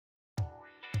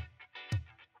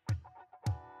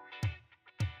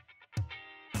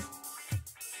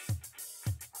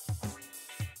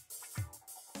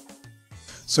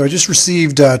So I just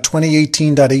received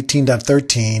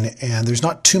 2018.18.13, and there's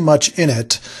not too much in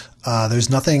it. There's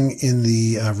nothing in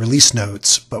the release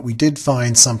notes, but we did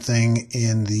find something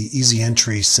in the easy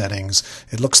entry settings.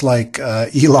 It looks like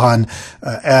Elon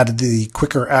added the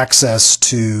quicker access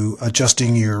to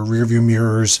adjusting your rear view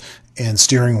mirrors and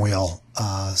steering wheel.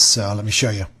 So let me show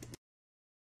you.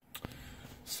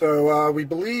 So we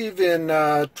believe in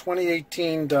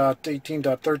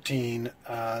 2018.18.13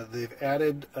 they've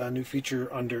added a new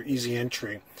feature under easy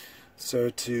entry.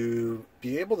 So to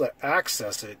be able to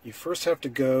access it, you first have to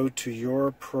go to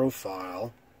your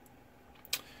profile,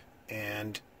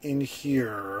 and in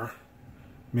here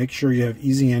make sure you have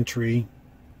easy entry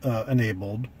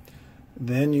enabled.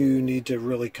 Then you need to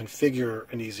really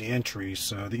configure an easy entry.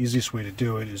 So the easiest way to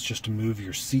do it is just to move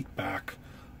your seat back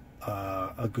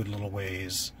a good little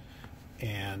ways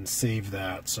and save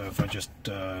that. So if I just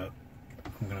I'm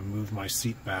going to move my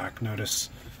seat back, notice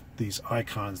these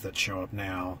icons that show up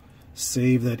now.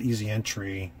 Save that easy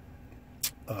entry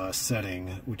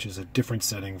setting, which is a different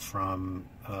setting from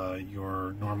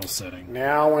your normal setting.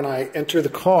 Now when I enter the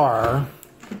car,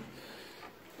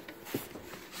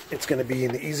 it's going to be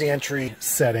in the easy entry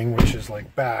setting, which is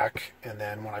like back, and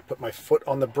then when I put my foot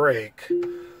on the brake,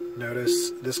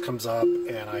 notice this comes up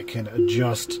and I can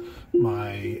adjust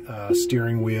my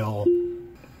steering wheel,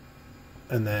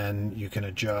 and then you can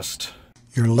adjust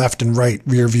your left and right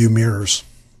rear view mirrors.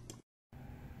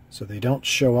 So they don't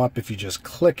show up if you just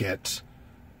click it.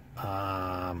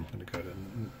 I'm going to go to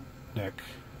Nick.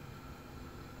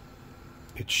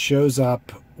 It shows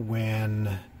up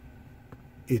when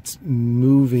it's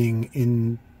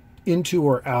moving into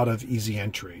or out of easy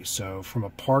entry. So from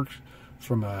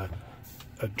a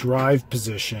drive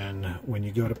position, when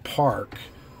you go to park,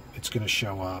 it's going to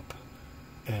show up,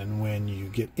 and when you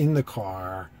get in the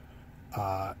car,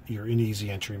 you're in easy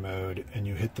entry mode and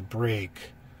you hit the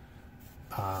brake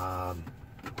to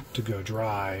go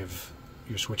drive,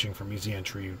 you're switching from easy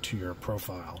entry to your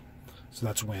profile. So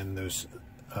that's when those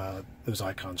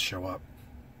icons show up.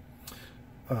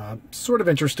 Sort of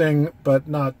interesting, but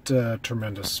not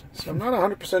tremendous. So I'm not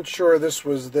 100% sure this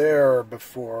was there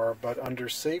before, but under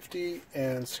safety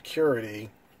and security,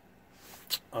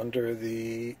 under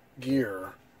the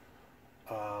gear,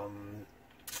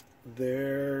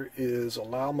 there is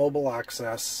allow mobile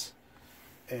access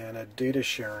and a data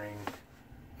sharing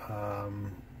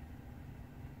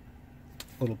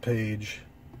little page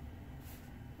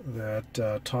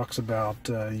that talks about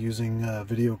using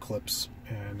video clips,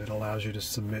 and it allows you to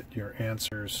submit your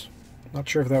answers. Not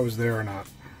sure if that was there or not.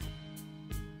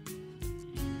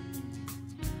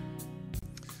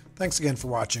 Thanks again for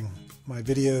watching. My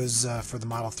videos for the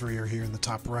Model 3 are here in the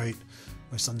top right.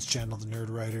 My son's channel, The Nerd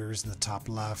Writer, is in the top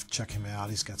left. Check him out.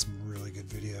 He's got some really good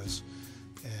videos.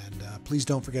 And please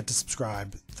don't forget to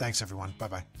subscribe. Thanks, everyone.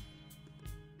 Bye-bye.